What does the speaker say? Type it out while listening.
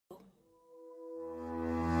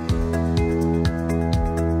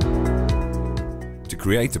To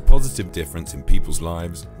create a positive difference in people's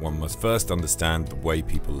lives, one must first understand the way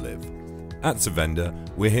people live. At Savenda,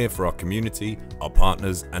 we're here for our community, our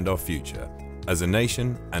partners and our future, as a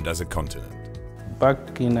nation and as a continent. Back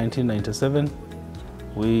in 1997,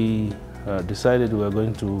 we decided we were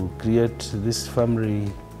going to create this family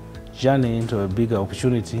journey into a bigger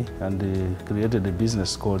opportunity, and created a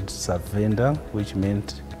business called Savenda, which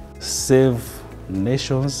meant save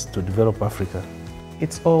nations to develop Africa.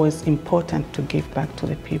 It's always important to give back to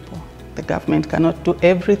the people. The government cannot do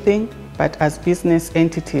everything, but as business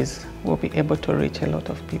entities, we'll be able to reach a lot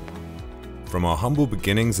of people. From our humble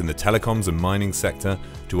beginnings in the telecoms and mining sector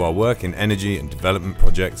to our work in energy and development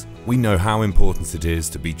projects, we know how important it is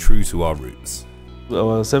to be true to our roots.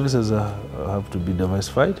 Our services have to be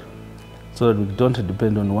diversified so that we don't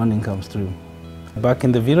depend on one income stream. Back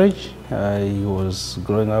in the village, I was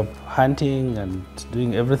growing up hunting and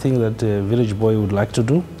doing everything that a village boy would like to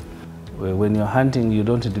do. When you're hunting, you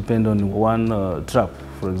don't depend on one trap,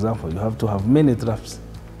 for example. You have to have many traps.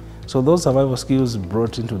 So those survival skills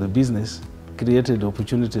brought into the business created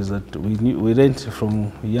opportunities that we learned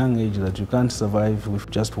from a young age that you can't survive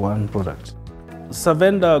with just one product.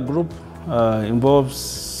 Savenda Group involves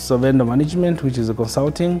Savenda Management, which is a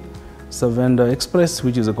consulting, Savenda Express,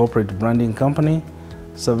 which is a corporate branding company,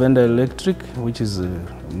 Savenda Electric, which is a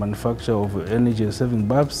manufacturer of energy-saving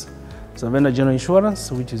bulbs, Savenda General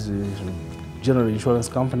Insurance, which is a general insurance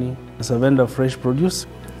company, Savenda Fresh Produce,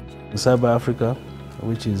 Cyber Africa,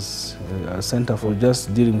 which is a center for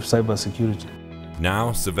just dealing with cyber security.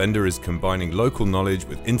 Now, Savenda is combining local knowledge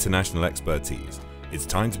with international expertise. It's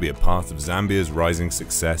time to be a part of Zambia's rising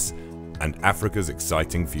success and Africa's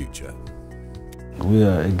exciting future. We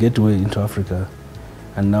are a gateway into Africa,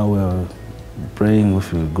 and now we are praying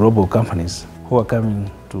with global companies who are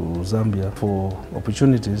coming to Zambia for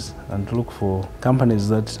opportunities and to look for companies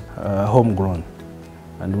that are homegrown,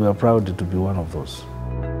 and we are proud to be one of those.